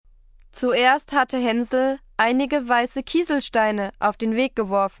Zuerst hatte Hänsel einige weiße Kieselsteine auf den Weg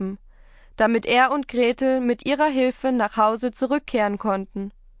geworfen, damit er und Gretel mit ihrer Hilfe nach Hause zurückkehren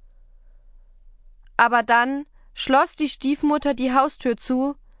konnten. Aber dann schloss die Stiefmutter die Haustür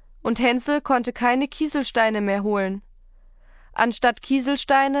zu, und Hänsel konnte keine Kieselsteine mehr holen. Anstatt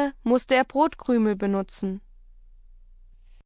Kieselsteine musste er Brotkrümel benutzen.